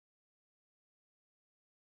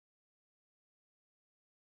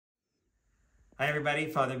Hi everybody,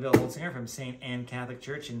 Father Bill Holtzinger from St. Anne Catholic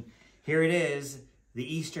Church, and here it is, the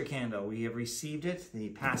Easter candle. We have received it, the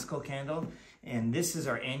Paschal Candle, and this is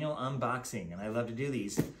our annual unboxing, and I love to do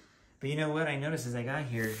these. But you know what I noticed as I got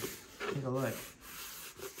here, take a look,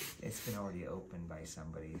 it's been already opened by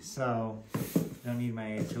somebody. So, don't need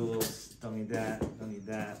my tools, don't need that, don't need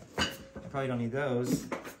that. I probably don't need those.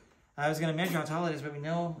 I was gonna measure how tall it is, but we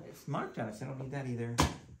know it's marked on it, so I don't need that either.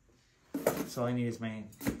 So all I need is my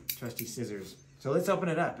trusty scissors. So let's open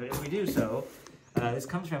it up. As we do so, this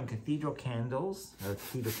comes from Cathedral Candles, or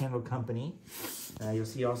Cathedral Candle Company. You'll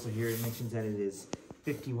see also here it mentions that it is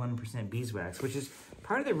 51% beeswax, which is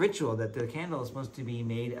part of the ritual that the candle is supposed to be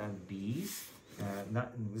made of bees.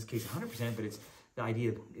 Not in this case 100%, but it's the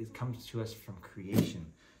idea it comes to us from creation.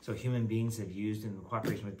 So human beings have used in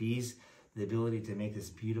cooperation with bees the ability to make this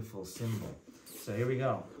beautiful symbol. So here we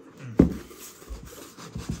go.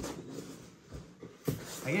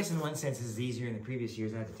 I guess in one sense this is easier. In the previous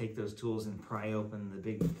years I had to take those tools and pry open the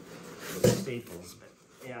big staples, but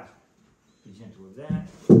yeah, be gentle with that.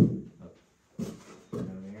 Oh,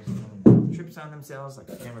 there, someone trips on themselves like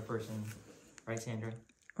a camera person, right Sandra?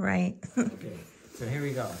 Right. Okay, so here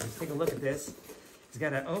we go. Let's take a look at this. It's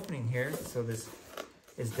got an opening here, so this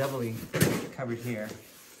is doubly covered here.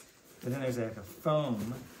 But then there's like a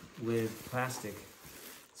foam with plastic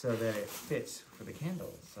so that it fits for the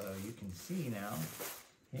candle. So you can see now,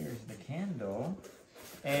 here's the candle.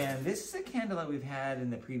 And this is a candle that we've had in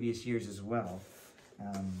the previous years as well.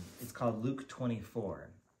 It's called Luke 24.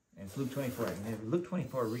 And it's Luke 24. And Luke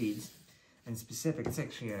 24 reads, and specific, it's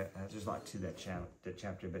actually, there's a lot to that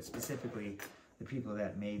chapter, but specifically the people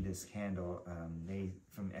that made this candle, they,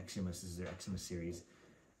 from Exumus, this is their Exumus series,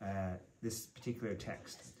 this particular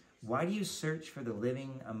text. Why do you search for the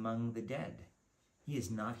living among the dead? He is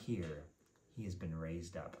not here. He has been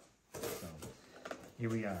raised up. So, here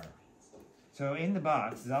we are. So in the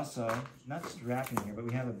box is also, not just wrapping here, but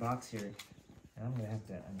we have a box here. And I'm going to have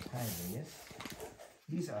to untie these.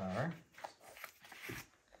 These are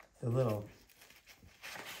the little,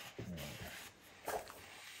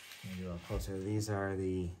 maybe a little closer. These are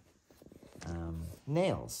the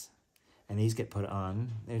nails. And these get put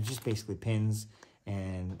on. They're just basically pins,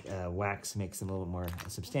 and wax makes them a little bit more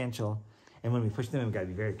substantial. And when we push them, we've got to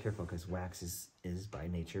be very careful because wax is by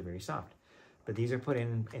nature very soft. But these are put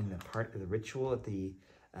in the part of the ritual at the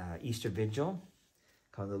Easter Vigil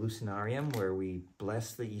called the Lucinarium, where we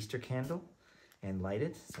bless the Easter candle and light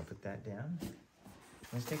it. So I'll put that down.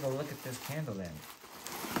 Let's take a look at this candle then.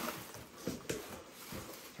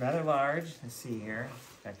 It's rather large. Let's see here.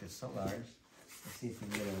 In fact, it's so large. Let's see if we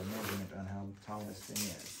can get a measurement on how tall this thing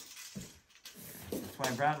is. That's why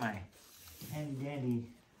I brought my handy dandy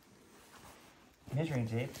measuring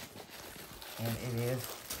tape, and it is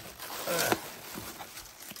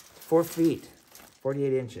 4 feet,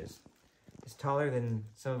 48 inches. It's taller than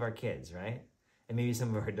some of our kids, right? And maybe some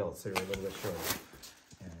of our adults that are a little bit shorter.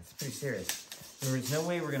 Yeah, it's pretty serious. There's no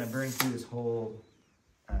way we're going to burn through this whole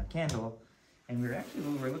candle, and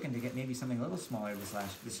we're looking to get maybe something a little smaller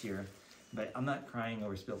this year, but I'm not crying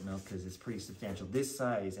over spilt milk because it's pretty substantial. This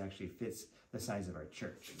size actually fits the size of our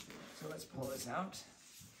church. So let's pull this out.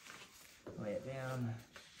 Lay it down,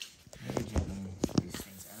 very gently, these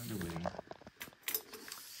things out of the way.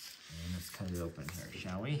 And let's cut it open here,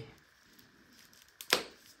 shall we?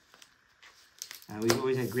 We've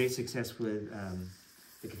always had great success with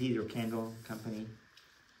the Cathedral Candle Company.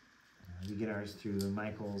 We get ours through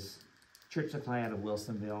Michael's church supply out of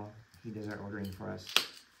Wilsonville. He does our ordering for us.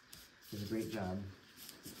 He does a great job.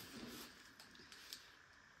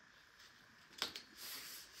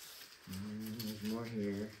 And there's more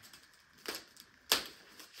here.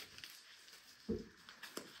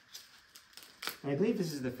 I believe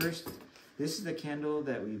this is the candle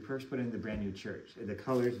that we first put in the brand new church. The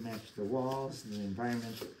colors matched the walls and the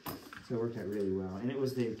environment, so it worked out really well. And it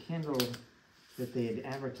was the candle that they had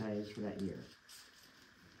advertised for that year.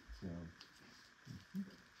 So,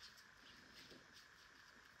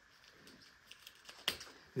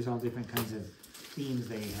 there's all different kinds of themes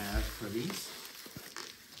they have for these.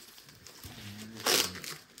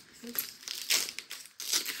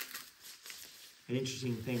 An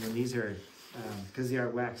interesting thing when these are, because they are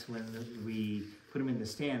wax, when we put them in the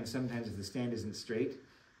stand, sometimes if the stand isn't straight,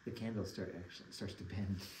 the candle starts to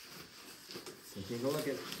bend. So take a look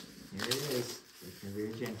at, here it is. It's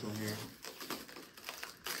very gentle here.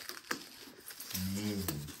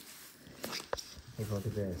 Amazing. Take a look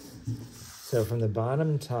at this. So from the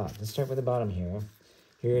bottom top, let's start with the bottom here.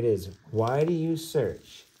 Here it is. Why do you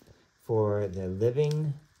search for the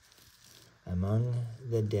living among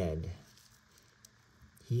the dead?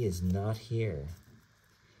 He is not here.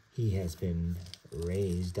 He has been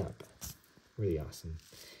raised up. Really awesome.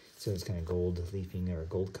 So it's kind of gold leafing or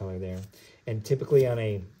gold color there. And typically on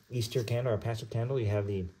a Easter candle or a Paschal candle, you have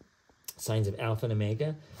the signs of Alpha and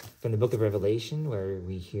Omega from the book of Revelation, where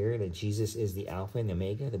we hear that Jesus is the Alpha and the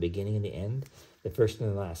Omega, the beginning and the end, the first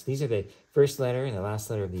and the last. These are the first letter and the last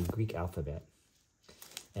letter of the Greek alphabet.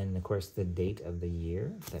 And, of course, the date of the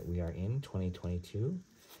year that we are in, 2022.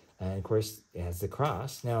 And, of course, it has the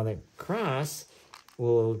cross. Now, the cross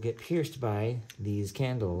will get pierced by these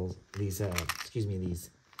candles, these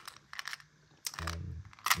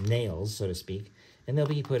nails, so to speak, and they'll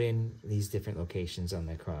be put in these different locations on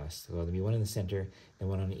the cross. So there'll be one in the center and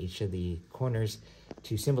one on each of the corners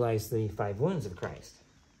to symbolize the 5 wounds of Christ.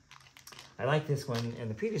 I like this one. And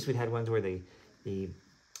the previous we'd had ones where the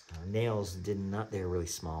nails they're really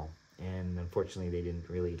small, and unfortunately they didn't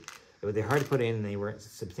really, they're hard to put in and they weren't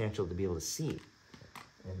substantial to be able to see.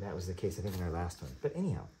 And that was the case, I think, in our last one. But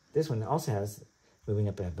anyhow, this one also has, moving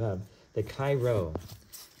up above, the Chi Rho.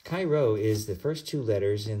 Chi Rho is the first 2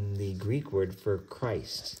 letters in the Greek word for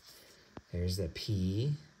Christ. There's the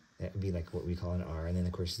P, that would be like what we call an R, and then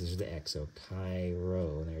of course there's the X, so Chi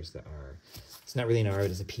Rho, and there's the R. It's not really an R,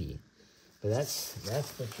 it is a P. But that's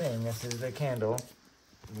the thing, this is the candle.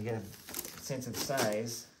 You get a sense of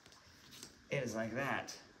size. It is like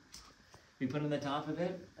that. We put on the top of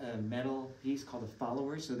it a metal piece called a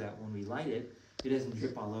follower, so that when we light it, it doesn't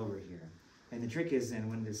drip all over here. And the trick is then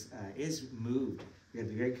when this is moved, you have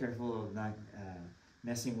to be very careful of not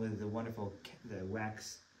messing with the wonderful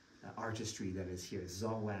wax artistry that is here. This is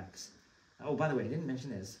all wax. Oh, by the way, I didn't mention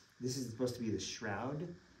this. This is supposed to be the shroud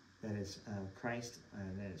that is Christ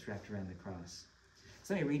that is wrapped around the cross.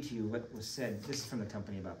 So let me read to you what was said. This is from the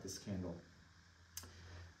company about this candle.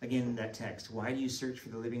 Again, that text. Why do you search for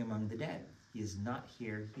the living among the dead? He is not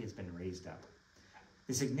here. He has been raised up.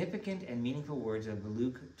 The significant and meaningful words of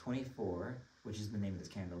Luke 24, which is the name of this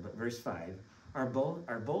candle, but verse 5, are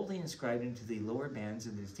boldly inscribed into the lower bands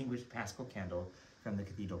of the distinguished Paschal Candle from the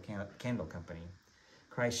Cathedral Candle Company.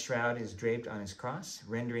 Christ's shroud is draped on his cross,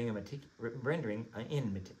 rendered in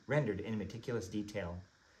meticulous detail.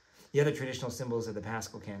 The other traditional symbols of the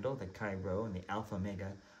Paschal Candle, the Chi Rho and the Alpha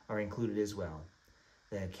Omega, are included as well.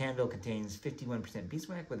 The candle contains 51%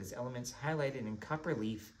 beeswax with its elements highlighted in copper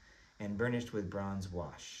leaf and burnished with bronze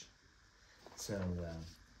wash. So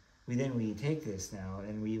we take this now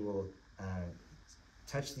and we will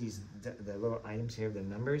touch the little items here, the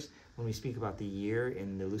numbers, when we speak about the year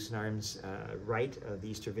in the Lucinarm's rite of the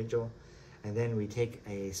Easter Vigil. And then we take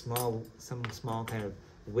some small kind of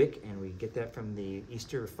wick, and we get that from the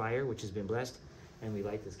Easter fire, which has been blessed, and we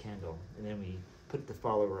light this candle. And then we put the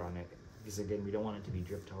follower on it, because again, we don't want it to be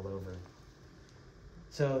dripped all over.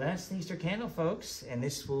 So that's the Easter candle, folks, and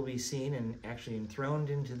this will be seen and actually enthroned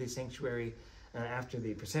into the sanctuary after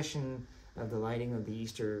the procession of the lighting of the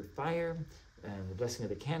Easter fire, the blessing of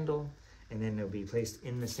the candle, and then it'll be placed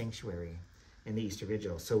in the sanctuary in the Easter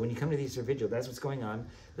Vigil. So when you come to the Easter Vigil, that's what's going on.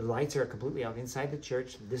 The lights are completely out inside the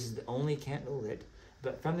church. This is the only candle lit.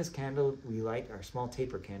 But from this candle, we light our small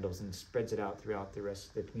taper candles and spreads it out throughout the rest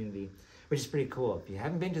of the community, which is pretty cool. If you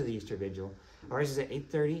haven't been to the Easter Vigil, ours is at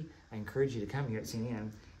 8:30. I encourage you to come here at St.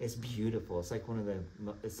 Anne. It's beautiful. It's like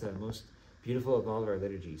it's the most beautiful of all of our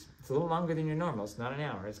liturgies. It's a little longer than your normal. It's not an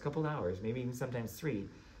hour. It's a couple of hours, maybe even sometimes 3.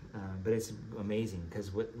 But it's amazing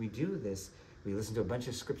because what we do we listen to a bunch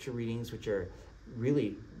of scripture readings, which are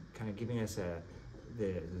really kind of giving us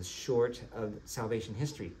the short of salvation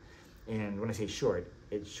history. And when I say short,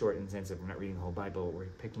 it's short in the sense of we're not reading the whole Bible. We're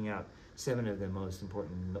picking out 7 of the most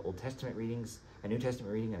important Old Testament readings, a New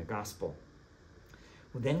Testament reading, and a gospel.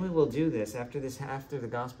 Well, then we will do this. After the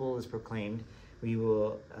gospel is proclaimed, we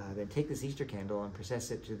will then take this Easter candle and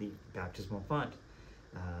process it to the baptismal font.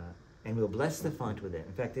 And we'll bless the font with it.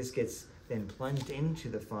 In fact, this gets then plunged into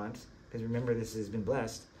the font, because remember, this has been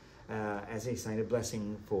blessed as a sign of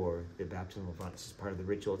blessing for the baptismal font. This is part of the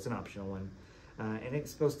ritual. It's an optional one. And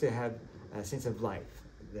it's supposed to have a sense of life.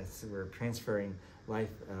 We're transferring life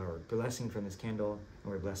or blessing from this candle,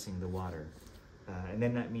 and we're blessing the water. And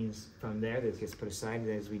then that means from there, this gets put aside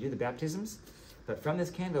as we do the baptisms. But from this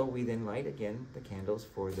candle, we then light again the candles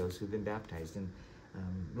for those who've been baptized. And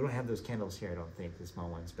we don't have those candles here, I don't think, the small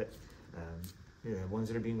ones. But the ones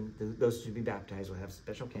that are those who should be baptized will have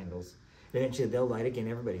special candles. And eventually, they'll light again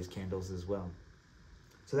everybody's candles as well.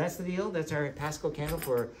 So that's the deal. That's our Paschal Candle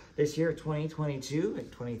for this year, 2022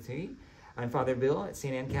 and 23. I'm Father Bill at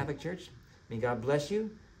St. Anne Catholic Church. May God bless you, and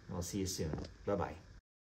we'll see you soon. Bye-bye.